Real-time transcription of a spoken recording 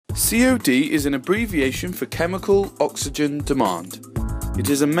c.o.d is an abbreviation for chemical oxygen demand. It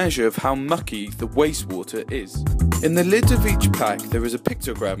is a measure of how mucky the wastewater is. In the lid of each pack there is a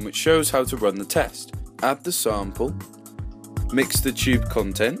pictogram which shows how to run the test. Add the sample, mix the tube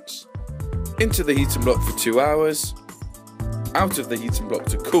contents, into the heating block for 2 hours, out of the heating block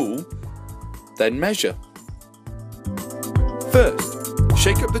to cool, then measure. First,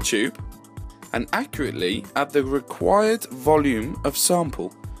 shake up the tube and accurately add the required volume of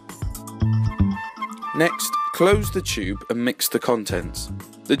sample. Next, close the tube and mix the contents.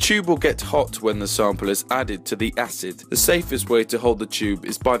 The tube will get hot when the sample is added to the acid. The safest way to hold the tube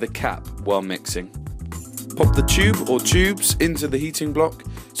is by the cap while mixing. Pop the tube or tubes into the heating block,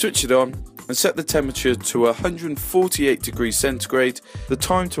 switch it on and set the temperature to 148 degrees centigrade, the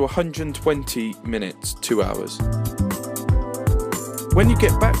time to 120 minutes, 2 hours. When you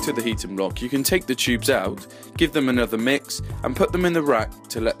get back to the heating block, you can take the tubes out, give them another mix and put them in the rack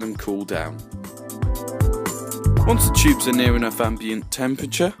to let them cool down. Once the tubes are near enough ambient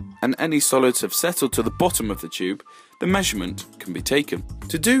temperature and any solids have settled to the bottom of the tube, the measurement can be taken.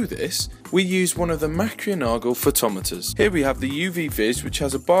 To do this, we use one of the macronagal photometers. Here we have the UV vis which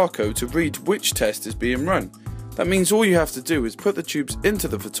has a barcode to read which test is being run. That means all you have to do is put the tubes into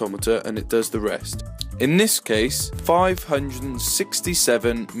the photometer and it does the rest. In this case,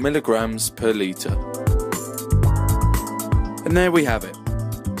 567 milligrams per litre. And there we have it.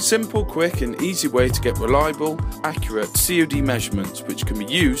 Simple, quick and easy way to get reliable, accurate c.o.d measurements which can be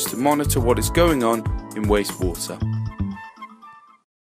used to monitor what is going on in wastewater.